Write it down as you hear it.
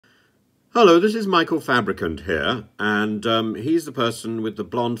Hello, this is Michael Fabricant here, and he's the person with the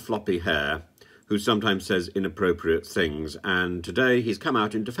blonde floppy hair who sometimes says inappropriate things, and today he's come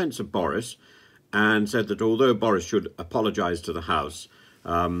out in defence of Boris and said that although Boris should apologise to the House,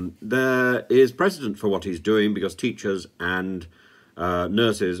 there is precedent for what he's doing because teachers and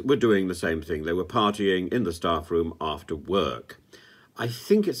nurses were doing the same thing. They were partying in the staff room after work. I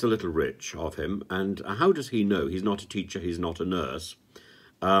think it's a little rich of him, and how does he know? He's not a teacher, he's not a nurse.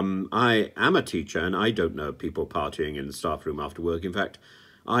 I am a teacher and I don't know people partying in the staff room after work. In fact,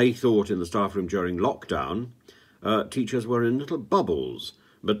 I thought in the staff room during lockdown, teachers were in little bubbles.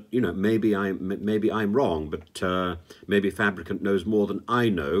 But, you know, maybe I'm wrong, but maybe Fabricant knows more than I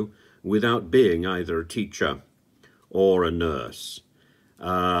know without being either a teacher or a nurse.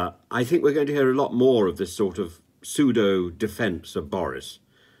 I think we're going to hear a lot more of this sort of pseudo defence of Boris.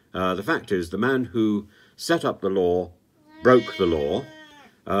 The fact is, the man who set up the law broke the law.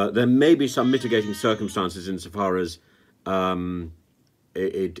 There may be some mitigating circumstances insofar as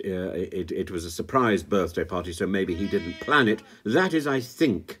it was a surprise birthday party, so maybe he didn't plan it. That is, I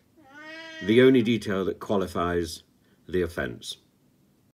think, the only detail that qualifies the offence.